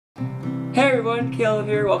Hey everyone, Caleb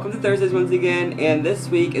here. Welcome to Thursdays once again, and this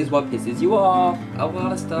week is what pisses you off. A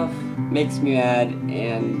lot of stuff makes me mad,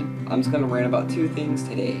 and I'm just gonna rant about two things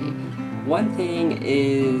today. One thing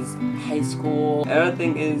is high school, another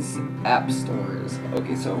thing is app stores.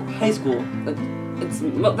 Okay, so high school, it's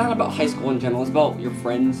not about high school in general, it's about your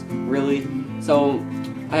friends, really. So,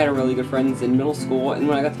 I had really good friends in middle school, and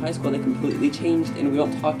when I got to high school, they completely changed, and we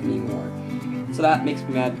don't talk anymore. So that makes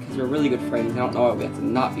me mad because we're really good friends. I don't know why we have to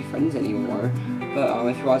not be friends anymore. But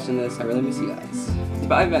if you're watching this, I really miss you guys.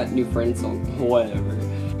 But I've got new friends, so whatever.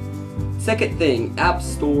 Second thing, app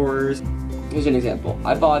stores. Here's an example.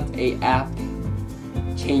 I bought a app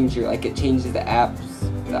changer, like it changes the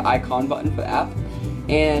icon button for the app.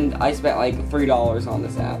 And I spent like $3 on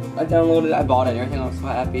this app. I downloaded it, I bought it, and everything. I was so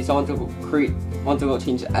happy. So I want to go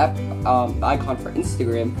change the app icon for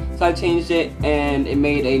Instagram. So I changed it, and it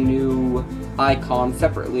made a new icon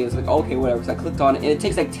separately. It's like, okay, whatever. So I clicked on it, and it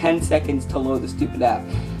takes like 10 seconds to load the stupid app.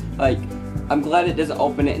 Like, I'm glad it doesn't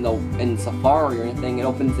open it in Safari or anything. It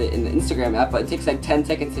opens it in the Instagram app, but it takes like 10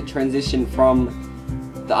 seconds to transition from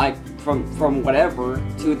whatever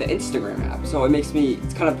to the Instagram app. So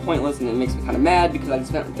it's kind of pointless, and it makes me kind of mad because I just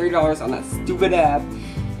spent $3 on that stupid app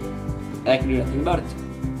and I can do nothing about it.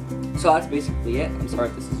 So that's basically it. I'm sorry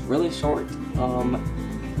if this is really short.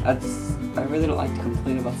 I really don't like to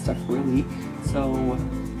complain about stuff, really. So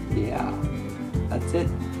yeah, that's it.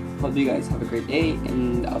 Hope you guys have a great day,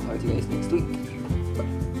 and I'll talk to you guys next week.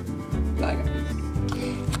 Bye guys.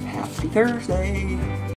 Happy Thursday.